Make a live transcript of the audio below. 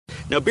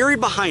Now, buried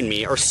behind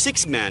me are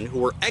 6 men who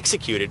were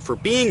executed for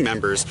being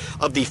members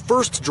of the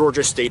 1st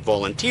Georgia State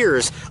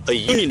Volunteers, a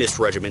Unionist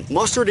regiment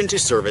mustered into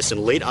service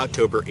in late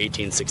October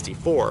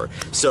 1864.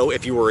 So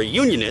if you were a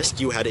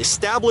Unionist, you had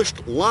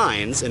established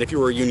lines, and if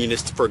you were a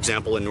Unionist, for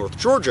example, in North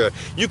Georgia,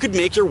 you could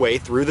make your way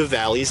through the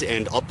valleys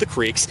and up the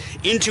creeks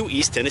into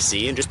East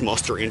Tennessee and just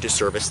muster into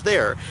service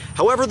there.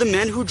 However, the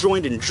men who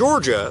joined in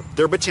Georgia,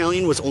 their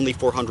battalion was only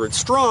 400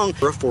 strong,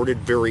 were afforded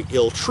very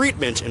ill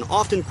treatment and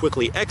often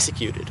quickly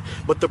executed.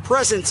 But the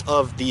presence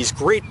of these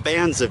great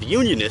bands of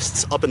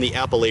Unionists up in the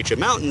Appalachian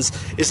Mountains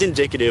is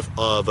indicative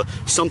of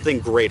something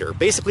greater.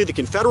 Basically, the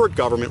Confederate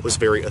government was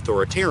very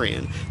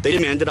authoritarian. They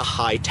demanded a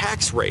high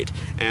tax rate,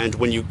 and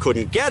when you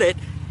couldn't get it,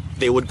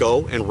 they would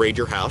go and raid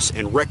your house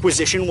and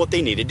requisition what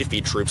they needed to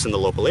feed troops in the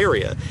local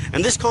area.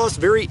 And this caused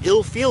very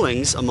ill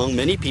feelings among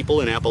many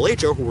people in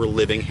Appalachia who were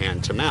living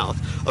hand to mouth.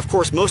 Of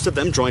course, most of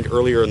them joined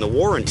earlier in the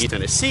war in East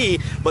Tennessee,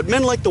 but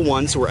men like the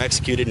ones who were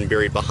executed and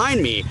buried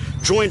behind me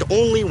joined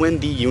only when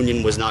the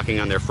Union was knocking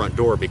on their front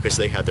door because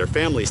they had their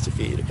families to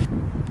feed.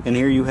 And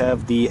here you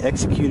have the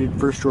executed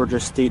 1st Georgia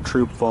State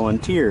Troop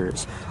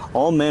Volunteers.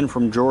 All men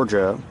from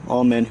Georgia,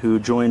 all men who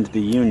joined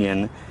the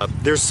Union.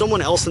 There's someone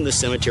else in the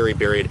cemetery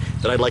buried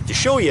that I'd like to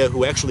show you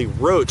who actually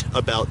wrote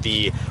about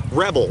the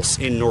rebels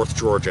in North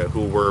Georgia,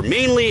 who were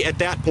mainly, at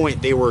that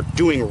point, they were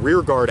doing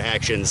rearguard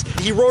actions.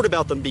 He wrote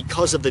about them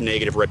because of the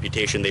negative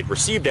reputation they'd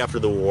received after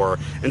the war,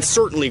 and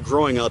certainly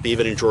growing up,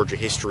 even in Georgia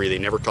history, they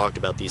never talked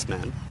about these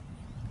men.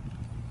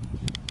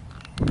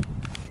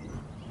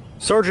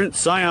 Sergeant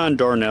Sion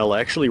Darnell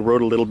actually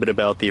wrote a little bit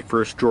about the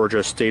 1st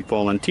Georgia State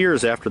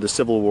Volunteers after the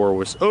Civil War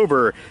was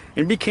over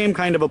and became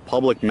kind of a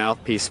public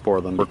mouthpiece for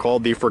them. They're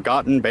called the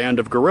Forgotten Band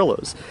of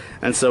Guerrillas.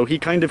 And so he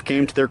kind of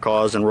came to their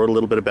cause and wrote a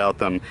little bit about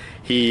them.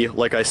 He,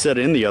 like I said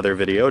in the other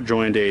video,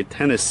 joined a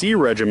Tennessee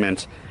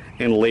regiment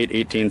in late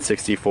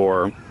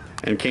 1864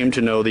 and came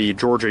to know the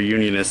Georgia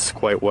Unionists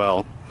quite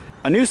well.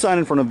 A new sign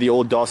in front of the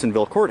old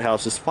Dawsonville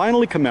courthouse is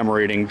finally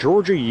commemorating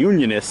Georgia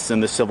Unionists in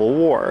the Civil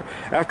War.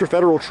 After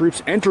federal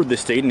troops entered the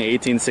state in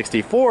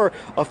 1864,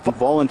 a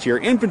volunteer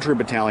infantry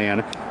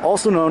battalion,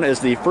 also known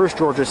as the 1st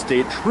Georgia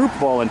State Troop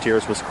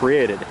Volunteers, was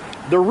created.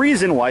 The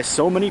reason why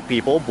so many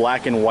people,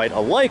 black and white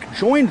alike,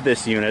 joined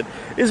this unit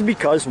is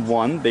because,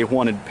 1, they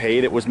wanted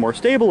pay that was more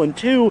stable, and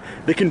 2,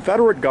 the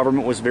Confederate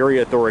government was very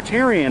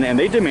authoritarian and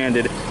they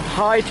demanded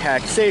high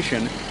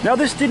taxation. Now,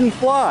 this didn't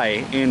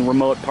fly in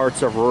remote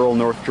parts of rural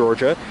North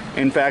Georgia.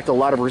 In fact, a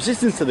lot of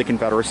resistance to the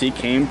Confederacy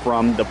came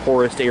from the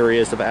poorest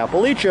areas of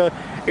Appalachia,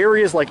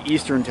 areas like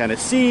eastern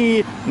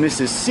Tennessee,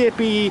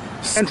 Mississippi,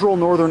 central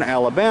northern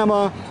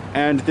Alabama,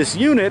 and this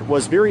unit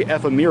was very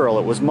ephemeral.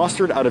 It was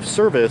mustered out of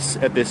service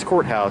at this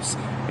courthouse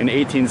in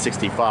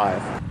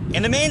 1865.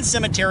 In the main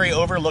cemetery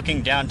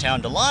overlooking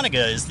downtown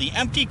Dahlonega is the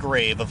empty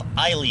grave of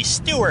Eiley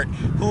Stewart,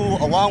 who,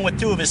 along with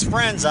 2 of his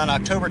friends on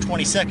October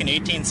 22,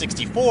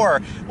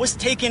 1864, was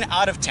taken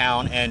out of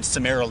town and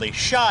summarily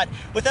shot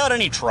without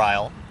any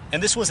trial.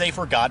 And this was a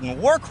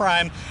forgotten war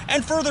crime,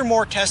 and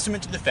furthermore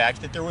testament to the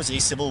fact that there was a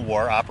civil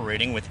war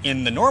operating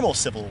within the normal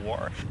Civil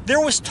War.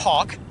 There was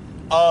talk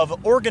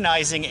of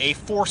organizing a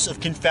force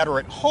of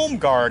Confederate Home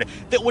Guard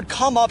that would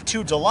come up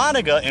to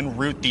Dahlonega and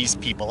root these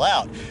people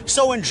out.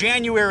 So in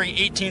January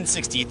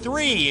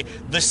 1863,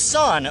 the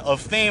son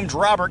of famed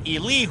Robert E.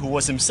 Lee, who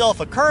was himself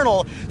a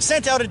colonel,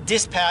 sent out a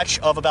dispatch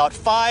of about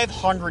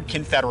 500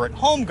 Confederate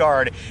Home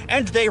Guard,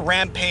 and they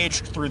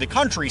rampaged through the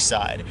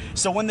countryside.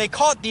 So when they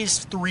caught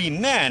these 3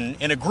 men,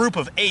 in a group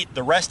of 8,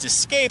 the rest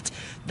escaped,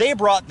 they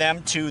brought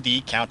them to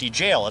the county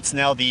jail. It's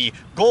now the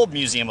Gold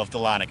Museum of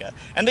Dahlonega,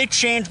 and they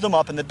chained them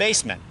up in the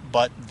basement.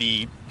 But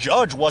the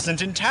judge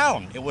wasn't in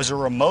town. It was a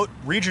remote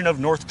region of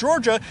North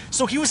Georgia,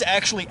 so he was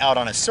actually out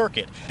on a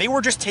circuit. They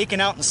were just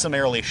taken out and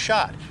summarily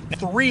shot.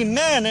 3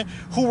 men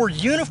who were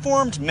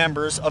uniformed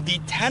members of the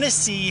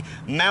Tennessee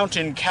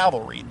Mountain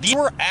Cavalry. These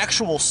were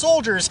actual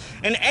soldiers,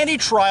 and any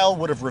trial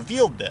would have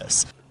revealed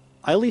this.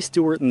 Eiley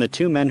Stewart and the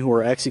 2 men who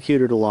were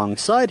executed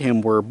alongside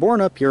him were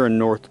born up here in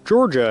North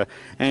Georgia,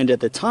 and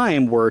at the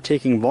time were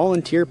taking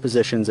volunteer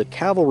positions at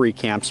cavalry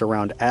camps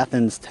around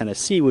Athens,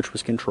 Tennessee, which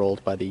was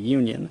controlled by the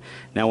Union.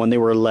 Now, when they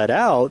were let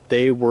out,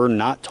 they were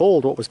not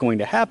told what was going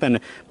to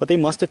happen, but they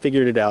must have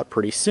figured it out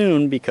pretty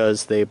soon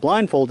because they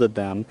blindfolded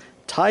them,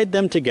 tied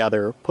them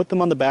together, put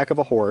them on the back of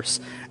a horse,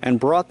 and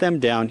brought them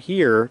down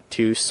here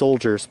to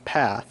Soldier's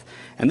Path.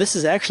 And this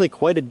is actually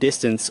quite a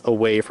distance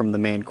away from the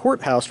main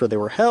courthouse where they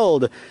were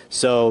held,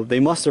 so they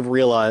must have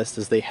realized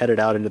as they headed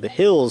out into the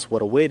hills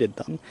what awaited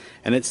them.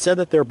 And it's said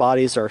that their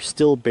bodies are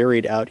still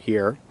buried out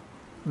here.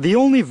 The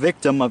only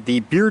victim of the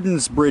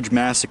Bearden's Bridge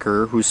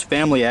massacre, whose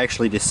family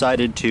actually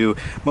decided to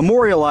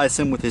memorialize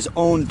him with his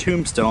own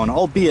tombstone,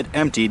 albeit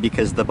empty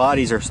because the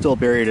bodies are still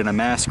buried in a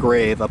mass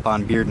grave up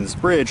on Bearden's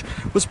Bridge,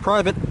 was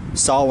Private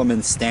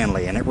Solomon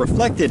Stanley, and it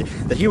reflected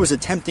that he was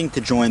attempting to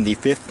join the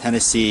 5th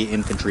Tennessee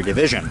Infantry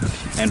Division.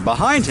 And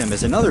behind him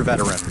is another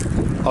veteran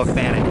of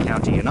Fannin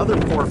County, another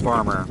poor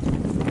farmer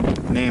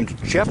named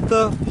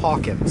Jephthah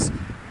Hawkins,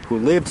 who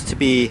lived to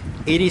be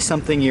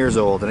 80-something years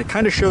old, and it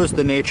kind of shows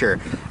the nature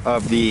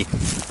of the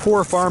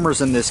poor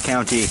farmers in this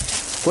county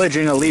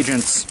pledging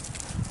allegiance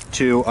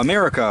to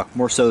America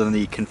more so than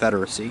the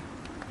Confederacy.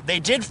 They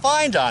did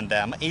find on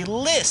them a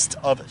list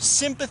of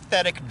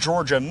sympathetic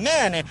Georgia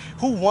men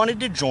who wanted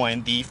to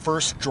join the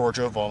 1st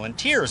Georgia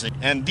Volunteers.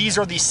 And these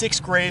are the 6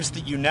 graves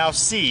that you now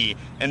see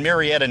in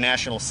Marietta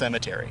National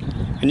Cemetery.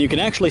 And you can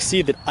actually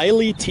see that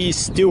Eiley T.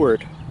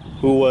 Stewart,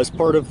 who was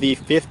part of the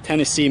 5th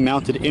Tennessee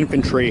Mounted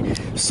Infantry,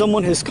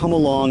 someone has come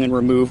along and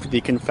removed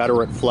the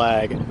Confederate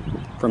flag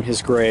from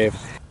his grave.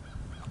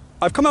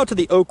 I've come out to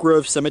the Oak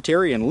Grove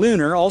Cemetery in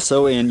Lunar,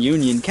 also in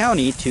Union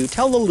County, to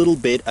tell a little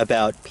bit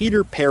about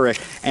Peter Parrish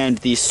and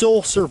the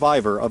sole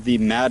survivor of the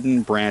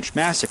Madden Branch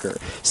Massacre.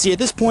 See, at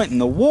this point in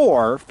the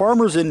war,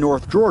 farmers in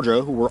North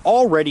Georgia, who were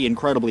already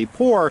incredibly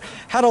poor,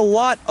 had a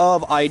lot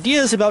of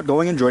ideas about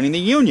going and joining the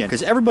Union,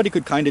 because everybody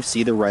could kind of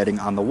see the writing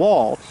on the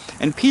wall.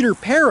 And Peter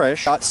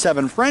Parrish got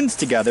 7 friends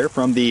together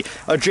from the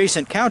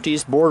adjacent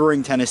counties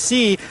bordering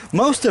Tennessee.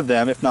 Most of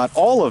them, if not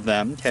all of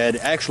them, had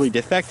actually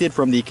defected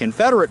from the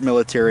Confederate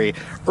military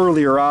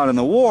earlier on in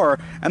the war,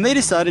 and they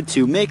decided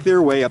to make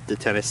their way up to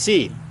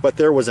Tennessee. But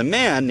there was a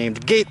man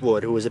named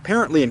Gatewood who was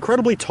apparently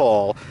incredibly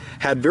tall,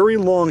 had very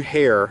long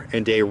hair,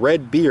 and a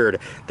red beard.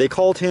 They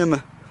called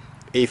him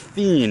a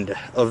fiend,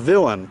 a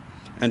villain,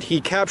 and he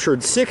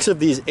captured 6 of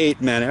these 8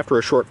 men after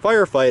a short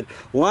firefight,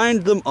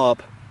 lined them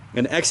up,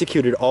 and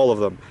executed all of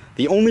them.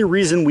 The only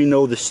reason we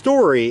know the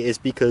story is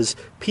because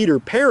Peter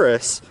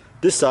Parris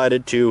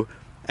decided to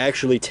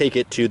actually take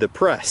it to the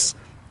press.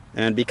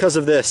 And because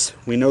of this,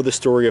 we know the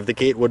story of the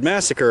Gatewood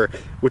Massacre,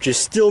 which is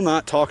still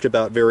not talked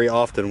about very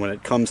often when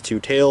it comes to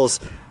tales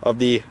of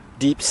the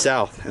Deep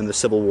South and the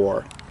Civil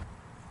War.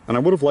 And I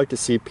would have liked to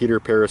see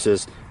Peter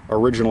Parris's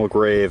original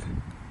grave,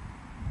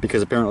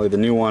 because apparently the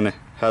new one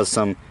has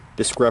some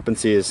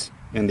discrepancies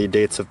in the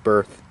dates of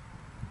birth.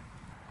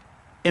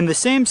 In the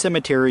same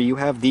cemetery, you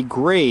have the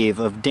grave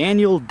of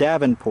Daniel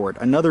Davenport,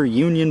 another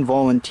Union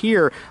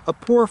volunteer, a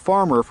poor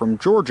farmer from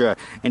Georgia,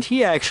 and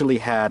he actually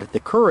had the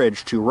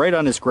courage to write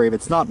on his grave,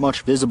 it's not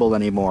much visible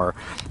anymore,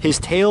 "His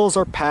tales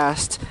are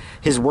past,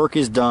 his work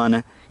is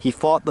done, he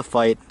fought the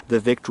fight,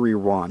 the victory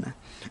won."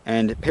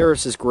 And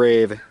Parris's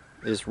grave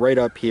is right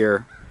up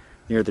here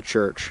near the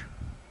church.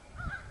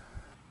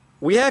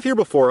 We have here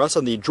before us,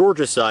 on the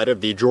Georgia side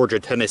of the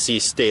Georgia-Tennessee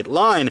state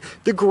line,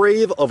 the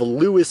grave of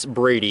Lewis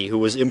Brady, who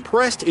was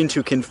impressed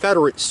into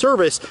Confederate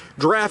service,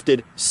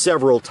 drafted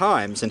several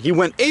times, and he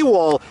went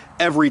AWOL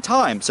every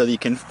time, so the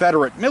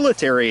Confederate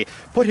military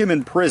put him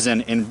in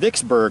prison in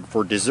Vicksburg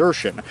for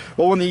desertion.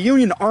 Well, when the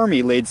Union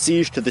Army laid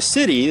siege to the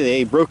city,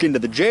 they broke into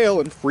the jail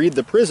and freed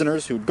the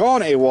prisoners who'd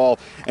gone AWOL,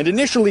 and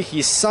initially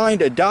he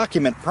signed a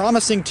document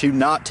promising to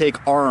not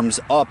take arms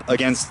up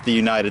against the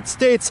United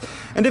States,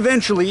 and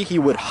eventually he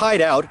would hide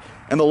out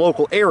in the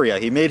local area.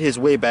 He made his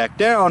way back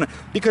down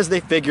because they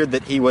figured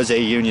that he was a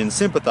Union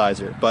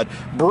sympathizer. But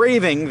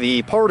braving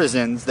the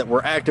partisans that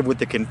were active with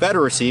the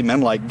Confederacy,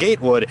 men like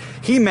Gatewood,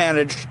 he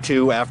managed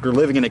to, after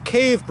living in a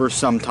cave for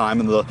some time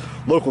in the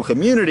local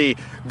community,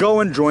 go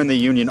and join the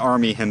Union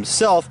Army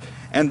himself,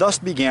 and thus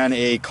began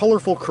a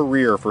colorful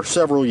career for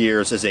several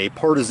years as a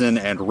partisan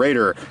and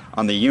raider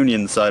on the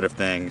Union side of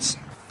things.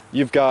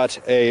 You've got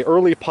a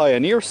early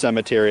pioneer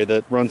cemetery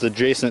that runs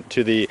adjacent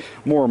to the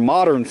more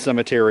modern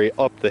cemetery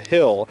up the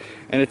hill.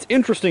 And it's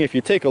interesting, if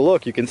you take a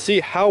look, you can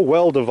see how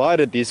well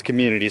divided these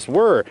communities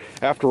were.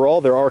 After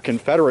all, there are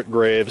Confederate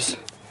graves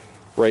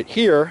right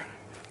here,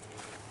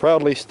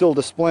 proudly still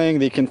displaying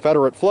the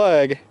Confederate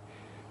flag,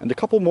 and a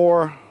couple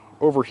more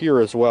over here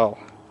as well.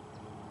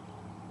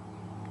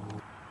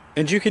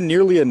 And you can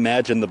nearly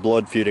imagine the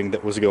blood feuding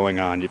that was going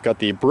on. You've got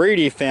the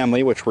Brady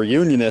family, which were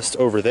Unionists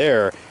over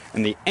there,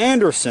 and the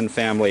Anderson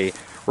family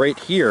right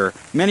here,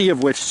 many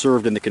of which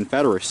served in the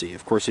Confederacy.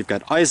 Of course, you've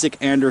got Isaac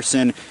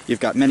Anderson, you've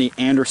got many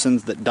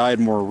Andersons that died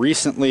more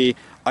recently.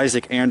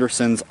 Isaac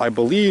Anderson's, I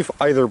believe,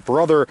 either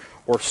brother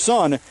or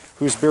son,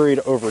 who's buried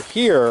over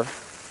here,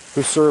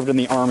 who served in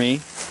the Army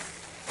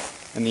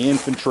and the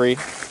infantry,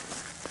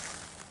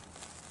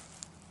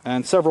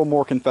 and several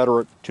more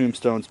Confederate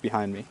tombstones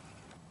behind me.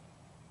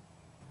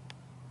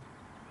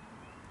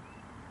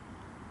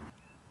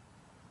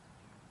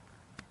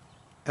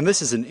 And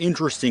this is an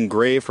interesting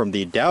grave from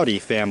the Doughty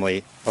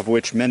family, of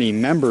which many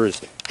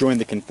members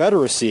joined the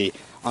Confederacy.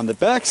 On the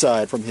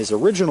backside, from his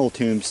original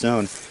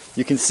tombstone,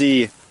 you can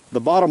see the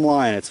bottom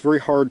line. It's very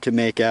hard to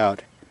make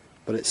out,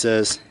 but it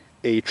says,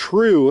 "A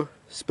true,"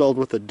 spelled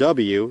with a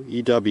W,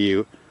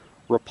 E-W,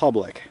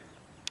 Republic.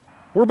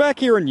 We're back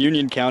here in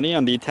Union County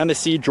on the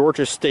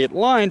Tennessee-Georgia state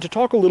line to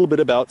talk a little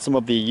bit about some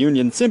of the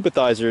Union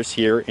sympathizers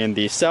here in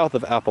the south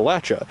of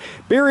Appalachia.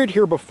 Buried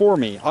here before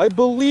me, I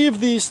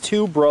believe these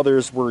 2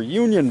 brothers were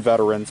Union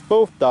veterans.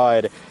 Both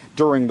died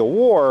during the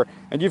war,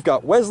 and you've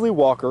got Wesley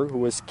Walker, who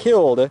was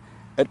killed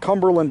at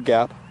Cumberland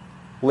Gap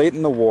late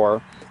in the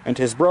war, and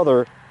his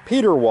brother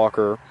Peter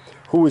Walker,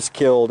 who was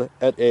killed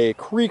at a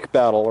creek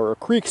battle, or a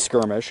creek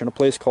skirmish, in a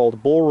place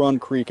called Bull Run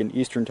Creek in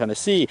eastern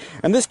Tennessee.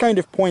 And this kind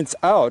of points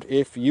out,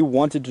 if you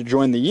wanted to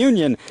join the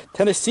Union,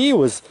 Tennessee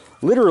was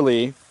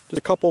literally just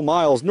a couple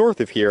miles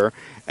north of here,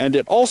 and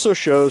it also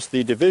shows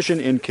the division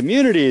in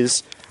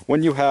communities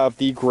when you have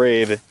the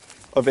grave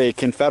of a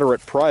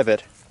Confederate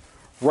private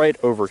right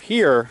over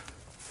here,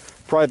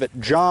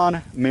 Private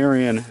John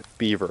Marion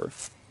Beaver.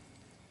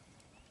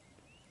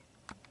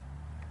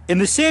 In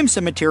the same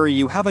cemetery,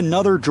 you have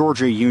another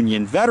Georgia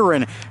Union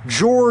veteran,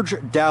 George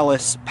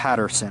Dallas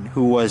Patterson,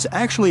 who was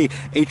actually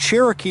a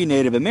Cherokee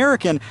Native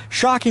American,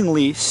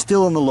 shockingly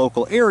still in the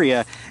local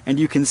area, and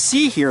you can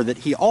see here that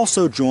he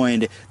also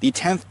joined the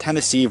 10th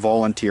Tennessee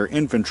Volunteer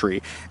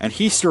Infantry, and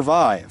he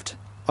survived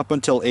up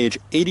until age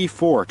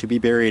 84 to be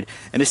buried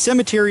in a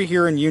cemetery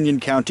here in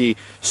Union County,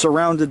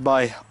 surrounded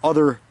by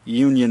other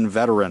Union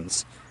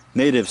veterans,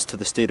 natives to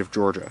the state of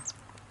Georgia.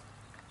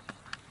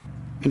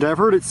 And I've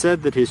heard it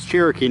said that his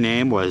Cherokee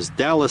name was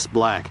Dallas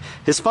Black.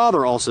 His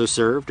father also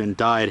served and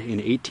died in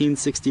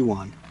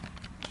 1861.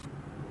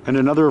 And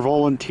another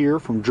volunteer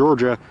from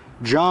Georgia,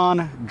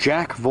 John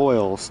Jack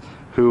Voiles,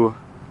 who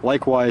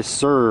likewise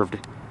served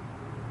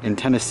in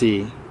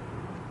Tennessee.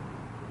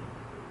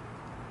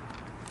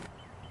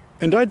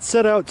 And I'd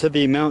set out to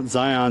the Mount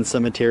Zion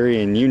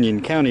Cemetery in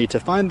Union County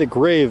to find the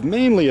grave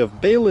mainly of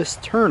Bayless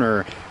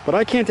Turner, but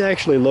I can't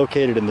actually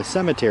locate it in the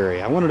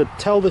cemetery. I wanted to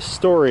tell this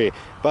story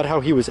about how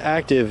he was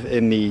active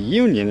in the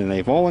Union in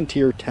a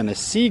volunteer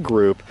Tennessee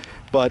group,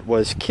 but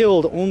was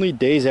killed only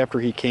days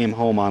after he came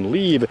home on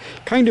leave,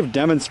 kind of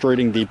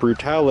demonstrating the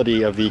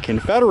brutality of the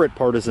Confederate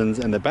partisans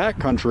in the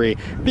backcountry,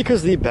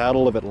 because the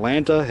Battle of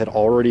Atlanta had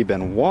already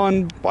been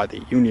won by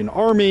the Union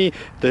Army,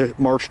 the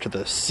march to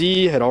the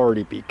sea had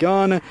already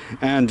begun,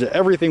 and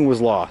everything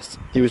was lost.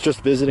 He was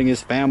just visiting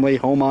his family,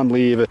 home on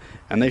leave,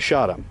 and they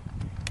shot him.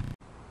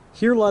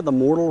 Here lie the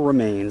mortal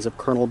remains of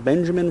Colonel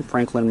Benjamin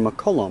Franklin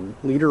McCullum,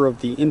 leader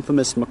of the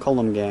infamous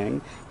McCullum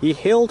Gang. He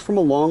hailed from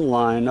a long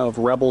line of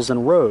rebels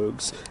and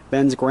rogues.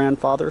 Ben's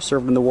grandfather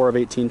served in the War of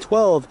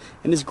 1812,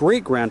 and his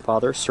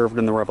great-grandfather served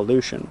in the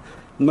Revolution.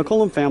 The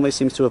McCullum family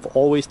seems to have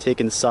always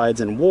taken sides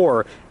in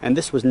war, and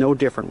this was no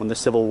different when the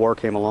Civil War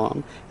came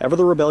along. Ever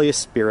the rebellious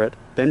spirit,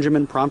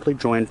 Benjamin promptly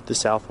joined the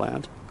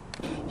Southland.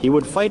 He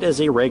would fight as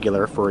a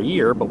regular for a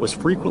year, but was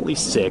frequently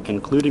sick,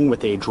 including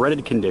with a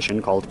dreaded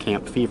condition called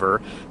camp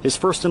fever. His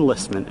first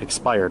enlistment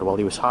expired while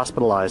he was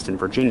hospitalized in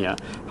Virginia.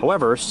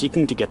 However,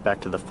 seeking to get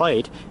back to the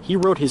fight, he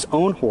rode his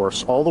own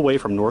horse all the way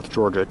from North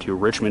Georgia to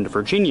Richmond,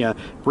 Virginia,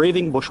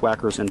 braving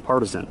bushwhackers and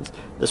partisans.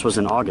 This was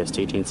in August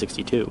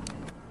 1862.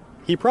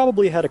 He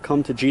probably had a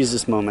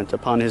come-to-Jesus moment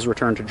upon his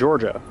return to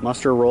Georgia.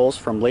 Muster rolls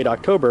from late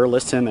October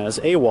list him as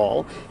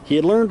AWOL. He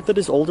had learned that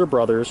his older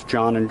brothers,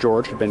 John and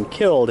George, had been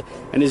killed,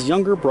 and his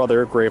younger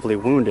brother gravely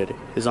wounded.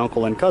 His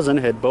uncle and cousin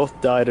had both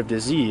died of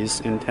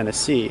disease in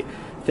Tennessee.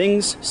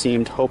 Things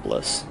seemed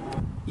hopeless.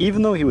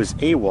 Even though he was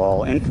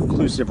AWOL,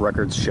 inconclusive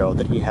records show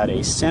that he had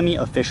a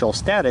semi-official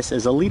status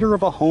as a leader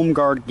of a home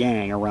guard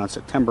gang around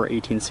September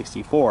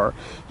 1864.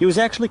 He was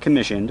actually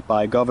commissioned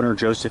by Governor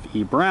Joseph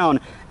E. Brown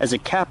as a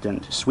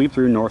captain to sweep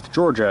through North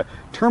Georgia,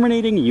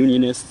 terminating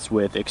Unionists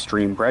with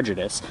extreme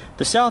prejudice.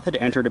 The South had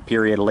entered a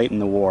period late in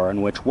the war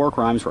in which war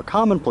crimes were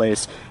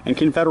commonplace, and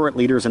Confederate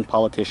leaders and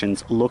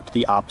politicians looked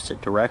the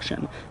opposite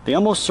direction. They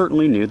almost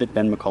certainly knew that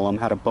Ben McCullum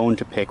had a bone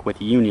to pick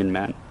with Union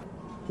men.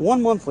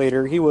 1 month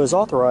later, he was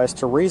authorized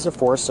to raise a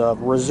force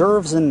of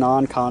reserves and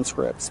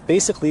non-conscripts,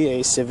 basically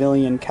a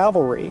civilian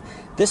cavalry.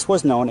 This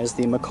was known as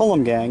the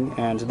McCullum Gang,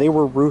 and they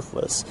were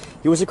ruthless.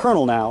 He was a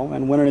colonel now,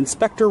 and when an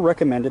inspector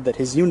recommended that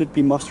his unit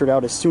be mustered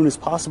out as soon as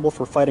possible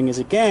for fighting as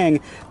a gang,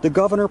 the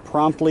governor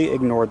promptly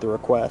ignored the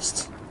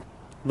request.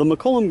 The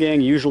McCullum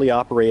Gang usually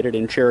operated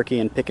in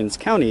Cherokee and Pickens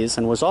counties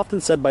and was often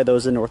said by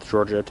those in North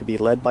Georgia to be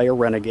led by a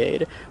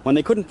renegade. When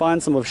they couldn't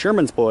find some of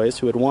Sherman's boys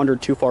who had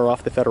wandered too far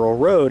off the federal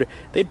road,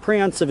 they'd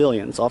prey on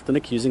civilians, often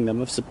accusing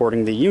them of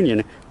supporting the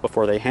Union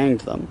before they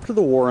hanged them. After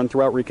the war and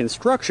throughout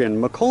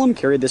Reconstruction, McCullum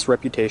carried this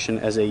reputation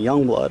as a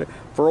youngblood.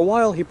 For a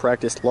while he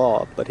practiced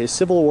law, but his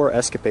Civil War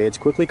escapades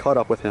quickly caught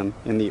up with him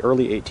in the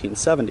early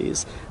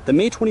 1870s. The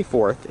May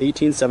 24th,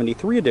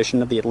 1873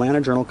 edition of the Atlanta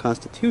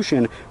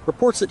Journal-Constitution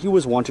reports that he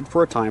was wanted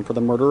for a time for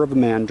the murder of a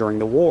man during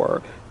the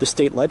war. The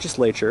state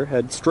legislature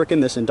had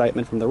stricken this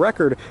indictment from the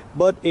record,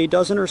 but a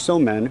dozen or so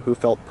men who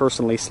felt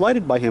personally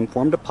slighted by him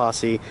formed a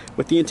posse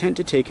with the intent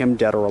to take him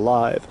dead or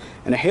alive.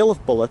 In a hail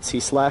of bullets, he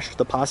slashed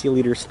the posse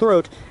leader's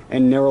throat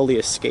and narrowly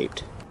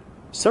escaped.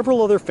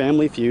 Several other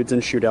family feuds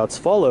and shootouts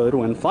followed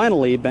when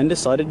finally Ben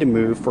decided to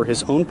move for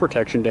his own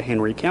protection to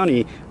Henry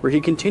County, where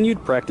he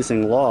continued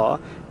practicing law.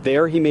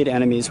 There he made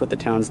enemies with the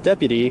town's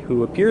deputy,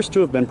 who appears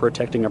to have been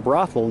protecting a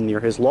brothel near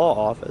his law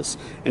office.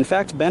 In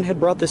fact, Ben had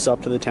brought this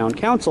up to the town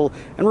council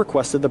and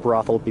requested the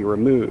brothel be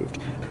removed.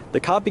 The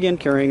cop began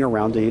carrying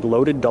around a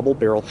loaded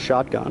double-barrel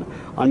shotgun.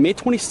 On May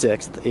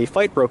 26th, a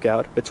fight broke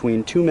out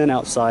between two men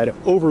outside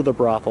over the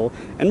brothel,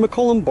 and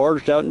McCullum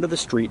barged out into the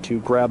street to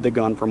grab the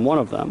gun from one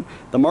of them.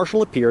 The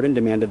marshal appeared and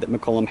demanded that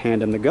McCullum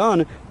hand him the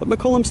gun, but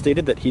McCullum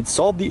stated that he'd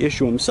solved the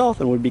issue himself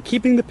and would be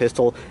keeping the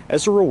pistol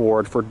as a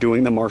reward for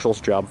doing the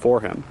marshal's job for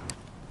him.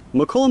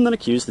 McCollum then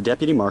accused the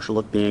deputy marshal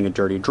of being a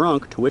dirty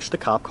drunk, to which the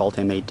cop called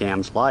him a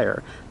damned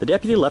liar. The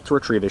deputy left to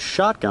retrieve his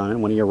shotgun,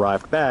 and when he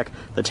arrived back,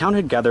 the town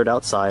had gathered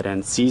outside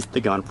and seized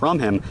the gun from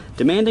him,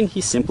 demanding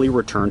he simply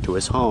return to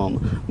his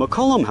home.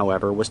 McCollum,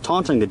 however, was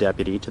taunting the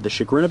deputy to the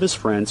chagrin of his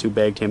friends, who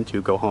begged him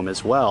to go home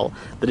as well.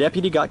 The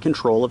deputy got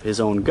control of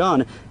his own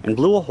gun and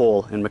blew a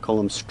hole in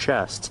McCollum's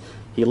chest.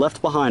 He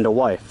left behind a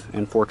wife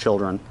and 4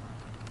 children.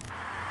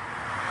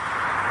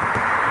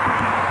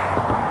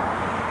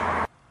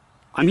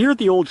 I'm here at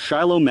the old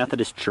Shiloh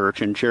Methodist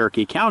Church in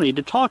Cherokee County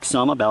to talk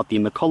some about the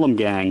McCollum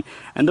gang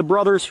and the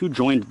brothers who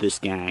joined this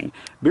gang.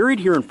 Buried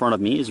here in front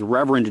of me is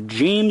Reverend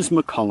James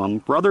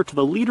McCollum, brother to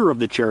the leader of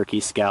the Cherokee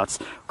Scouts,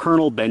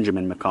 Colonel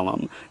Benjamin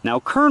McCollum. Now,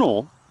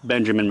 Colonel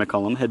Benjamin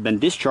McCollum had been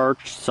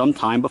discharged some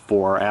time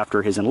before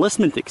after his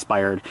enlistment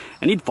expired,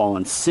 and he'd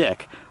fallen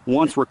sick.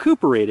 Once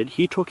recuperated,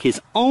 he took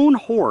his own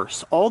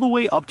horse all the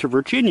way up to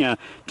Virginia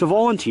to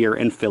volunteer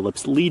in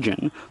Philip's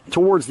Legion.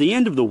 Towards the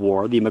end of the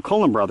war, the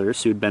McCollum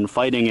brothers, who'd been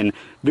fighting in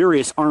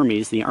various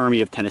armies, the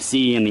Army of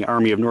Tennessee and the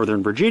Army of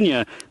Northern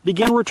Virginia,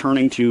 began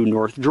returning to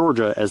North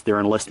Georgia as their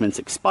enlistments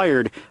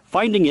expired,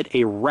 finding it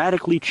a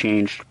radically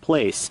changed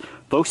place.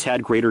 Folks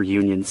had greater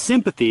Union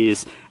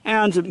sympathies,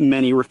 and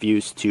many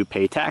refused to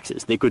pay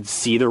taxes. They could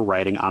see the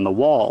writing on the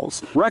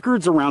walls.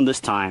 Records around this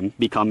time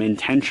become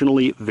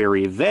intentionally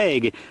very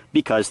vague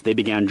because they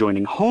began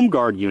joining Home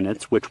Guard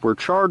units, which were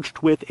charged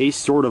with a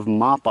sort of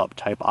mop-up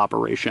type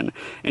operation.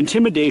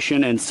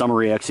 Intimidation and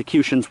summary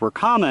executions were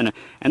common,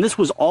 and this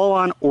was all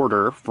on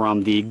order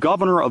from the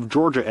governor of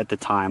Georgia at the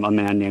time, a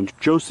man named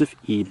Joseph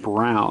E.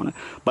 Brown.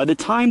 By the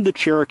time the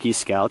Cherokee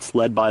Scouts,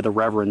 led by the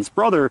Reverend's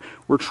brother,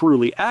 were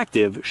truly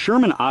active,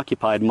 Sherman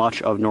occupied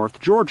much of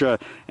North Georgia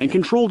and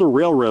controlled a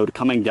railroad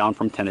coming down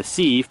from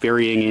Tennessee,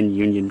 ferrying in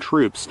Union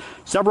troops.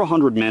 Several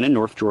hundred men in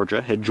North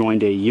Georgia had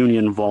joined a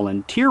Union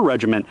volunteer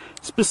regiment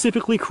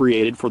specifically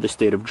created for the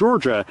state of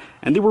Georgia,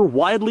 and they were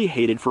widely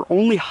hated for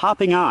only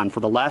hopping on for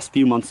the last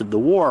few months of the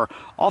war,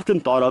 often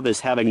thought of as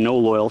having no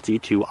loyalty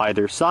to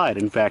either side.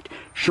 In fact,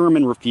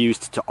 Sherman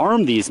refused to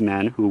arm these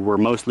men, who were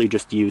mostly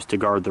just used to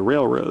guard the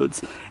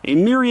railroads. A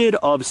myriad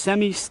of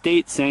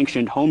semi-state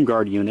sanctioned Home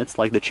Guard units,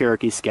 like the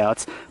Cherokee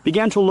Scouts,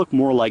 began to look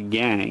more like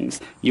gangs.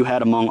 You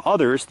had, among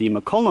others, the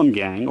McCollum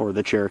Gang, or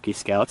the Cherokee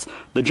Scouts,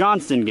 the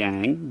Johnston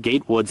Gang,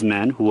 Gatewoods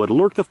men who would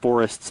lurk the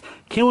forests,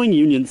 killing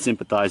Union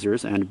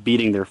sympathizers and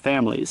beating their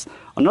families.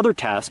 Another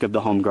task of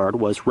the Home Guard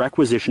was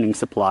requisitioning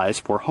supplies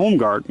for Home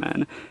Guard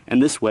men,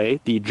 and this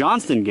way, the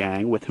Johnston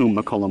Gang, with whom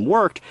McCollum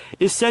worked,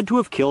 is said to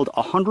have killed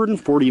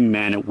 140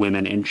 men,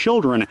 women, and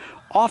children,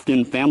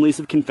 often families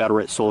of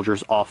Confederate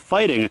soldiers off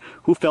fighting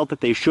who felt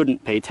that they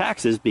shouldn't pay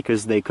taxes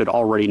because they could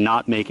already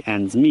not make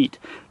ends meet.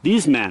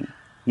 These men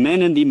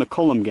in the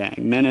McCollum Gang,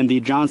 men in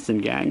the Johnston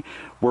Gang,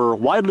 were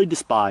widely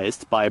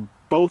despised by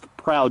both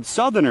proud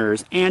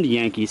Southerners and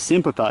Yankee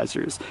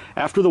sympathizers.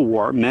 After the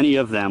war, many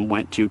of them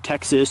went to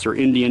Texas or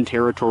Indian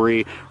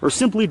Territory or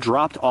simply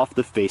dropped off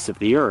the face of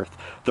the earth.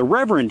 The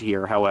Reverend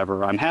here,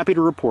 however, I'm happy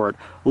to report,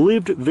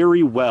 lived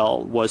very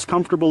well, was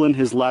comfortable in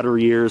his latter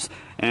years,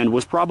 and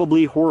was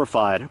probably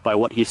horrified by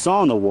what he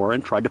saw in the war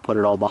and tried to put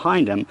it all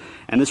behind him,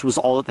 and this was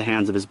all at the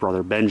hands of his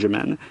brother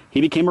Benjamin.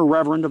 He became a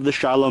Reverend of the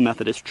Shiloh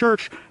Methodist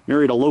Church,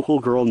 married a local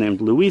girl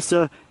named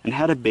Louisa, and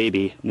had a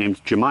baby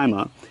named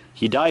Jemima.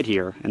 He died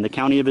here in the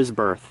county of his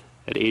birth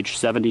at age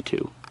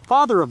 72.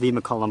 Father of the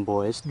McCollum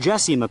boys,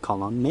 Jesse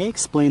McCollum, may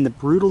explain the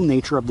brutal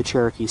nature of the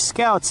Cherokee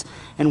Scouts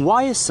and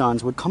why his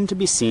sons would come to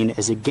be seen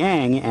as a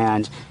gang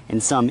and, in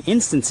some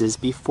instances,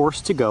 be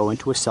forced to go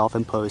into a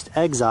self-imposed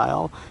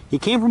exile. He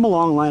came from a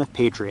long line of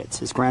patriots,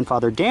 his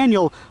grandfather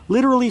Daniel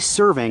literally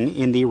serving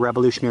in the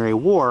Revolutionary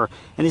War,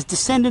 and his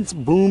descendants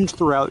boomed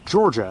throughout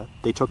Georgia.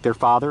 They took their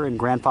father and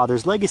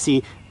grandfather's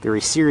legacy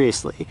very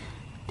seriously.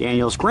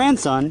 Daniel's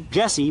grandson,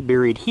 Jesse,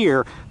 buried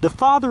here, the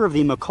father of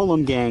the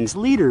McCollum Gang's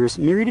leaders,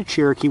 married a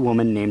Cherokee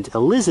woman named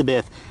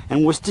Elizabeth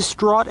and was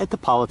distraught at the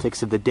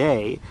politics of the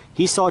day.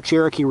 He saw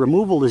Cherokee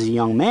removal as a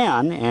young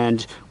man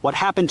and what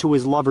happened to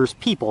his lover's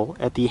people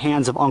at the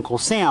hands of Uncle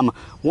Sam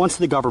once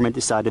the government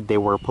decided they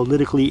were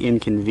politically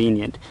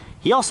inconvenient.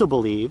 He also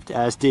believed,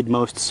 as did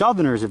most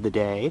Southerners of the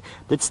day,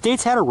 that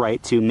states had a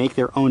right to make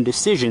their own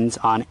decisions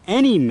on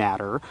any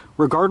matter,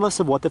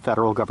 regardless of what the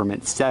federal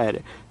government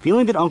said.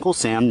 Feeling that Uncle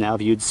Sam now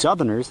viewed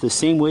Southerners the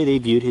same way they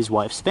viewed his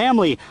wife's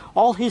family,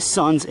 all his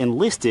sons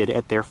enlisted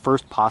at their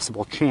first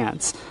possible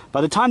chance.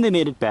 By the time they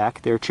made it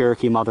back, their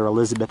Cherokee mother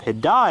Elizabeth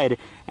had died,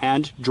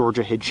 and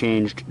Georgia had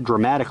changed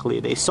dramatically.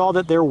 They saw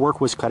that their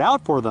work was cut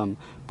out for them,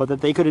 but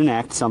that they could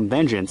enact some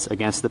vengeance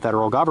against the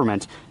federal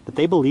government that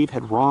they believed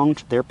had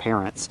wronged their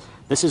parents.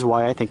 This is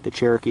why I think the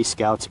Cherokee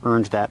Scouts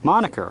earned that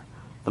moniker,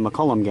 the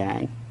McCollum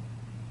Gang.